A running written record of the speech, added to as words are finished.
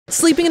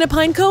Sleeping in a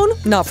pine cone?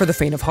 Not for the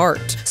faint of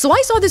heart. So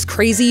I saw this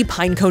crazy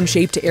pine cone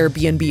shaped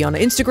Airbnb on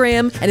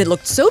Instagram, and it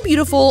looked so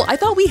beautiful, I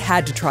thought we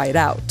had to try it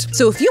out.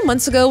 So a few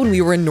months ago when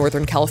we were in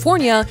Northern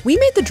California, we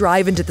made the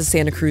drive into the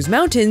Santa Cruz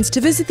Mountains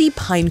to visit the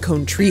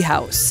Pinecone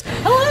treehouse.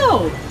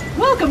 Hello!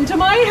 Welcome to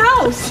my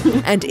house!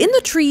 And in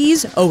the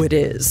trees, oh it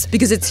is,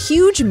 because it's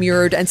huge,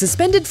 mirrored, and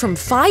suspended from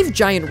 5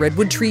 giant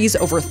redwood trees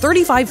over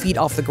 35 feet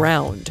off the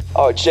ground.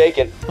 Oh, it's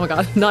shaking. Oh my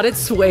god, not it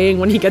swaying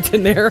when he gets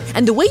in there.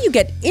 And the way you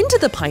get into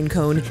the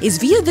pinecone is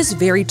via this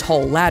very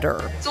tall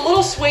ladder. It's a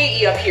little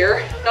swayy up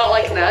here, not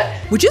liking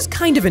that. Which is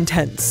kind of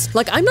intense.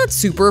 Like, I'm not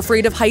super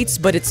afraid of heights,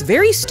 but it's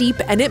very steep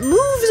and it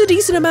moves a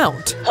decent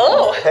amount.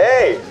 Hello!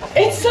 Hey!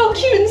 It's so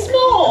cute and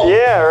small!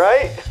 Yeah,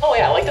 right? Oh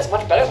yeah, I like this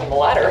much better than the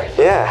ladder.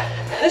 Yeah.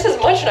 This is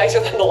much nicer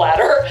than the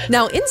ladder.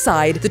 Now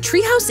inside, the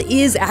treehouse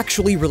is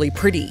actually really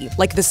pretty.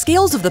 Like, the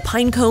scales of the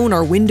pinecone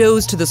are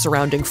windows to the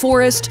surrounding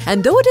forest,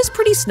 and though it is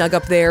pretty snug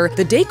up there,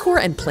 the decor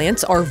and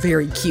plants are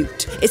very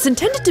cute. It's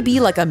intended to be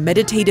like a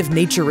meditative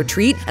nature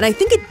retreat, and I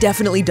think it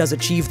definitely does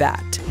achieve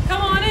that.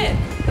 Come on in.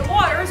 The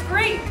water is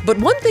great. But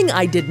one thing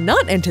I did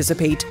not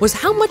anticipate was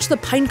how much the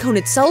pinecone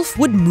itself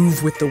would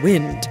move with the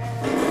wind.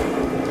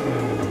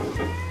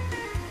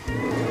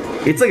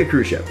 It's like a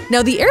cruise ship.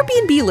 Now, the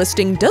Airbnb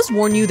listing does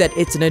warn you that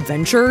it's an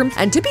adventure,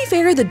 and to be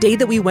fair, the day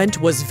that we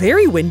went was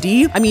very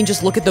windy. I mean,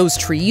 just look at those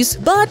trees,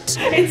 but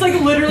It's like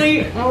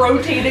literally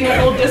rotating a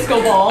little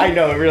disco ball. I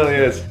know, it really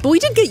is. But we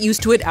did get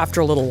used to it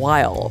after a little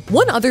while.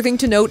 One other thing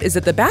to note is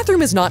that the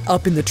bathroom is not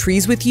up in the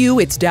trees with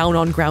you, it's down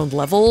on ground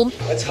level.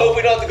 Let's hope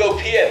we don't have to go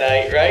pee at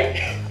night,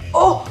 right?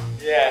 Oh!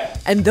 Yeah.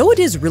 And though it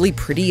is really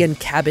pretty and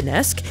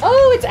cabin-esque,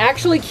 Oh, it's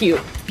actually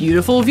cute.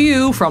 Beautiful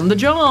view from the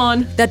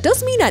John. that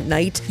does mean at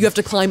night you have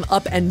to climb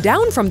up and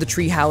down from the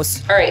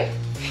treehouse All right.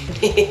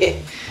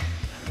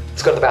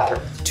 Let's go to the bathroom.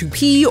 to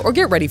pee or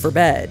get ready for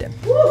bed.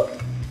 Woo!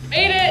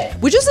 Made it!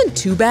 Which isn't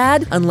too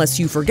bad unless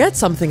you forget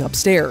something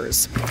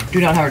upstairs.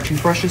 Do not have our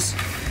toothbrushes.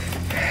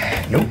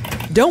 Nope.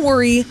 Don't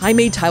worry, I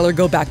made Tyler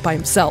go back by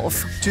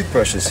himself.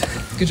 Toothbrushes.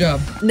 Good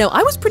job. Now,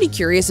 I was pretty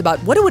curious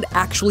about what it would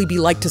actually be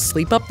like to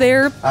sleep up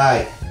there,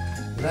 Hi.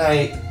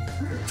 Night.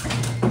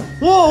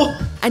 Whoa!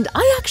 and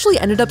I actually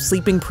ended up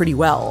sleeping pretty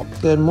well.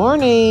 Good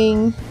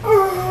morning.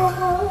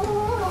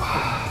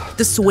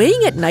 The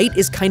swaying at night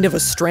is kind of a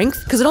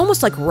strength because it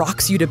almost like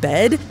rocks you to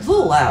bed. It's a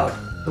little loud,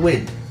 the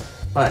wind,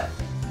 but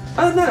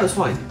other than that, it was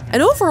fine.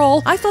 And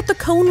overall, I thought the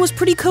cone was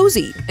pretty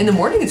cozy. In the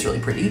morning, it's really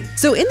pretty.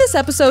 So in this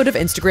episode of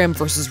Instagram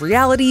versus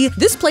reality,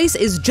 this place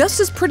is just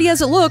as pretty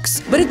as it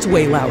looks, but it's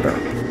way louder.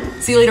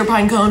 See you later,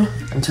 Pinecone.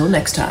 Until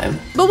next time.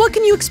 But what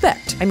can you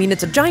expect? I mean,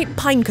 it's a giant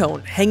pine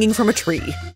cone hanging from a tree.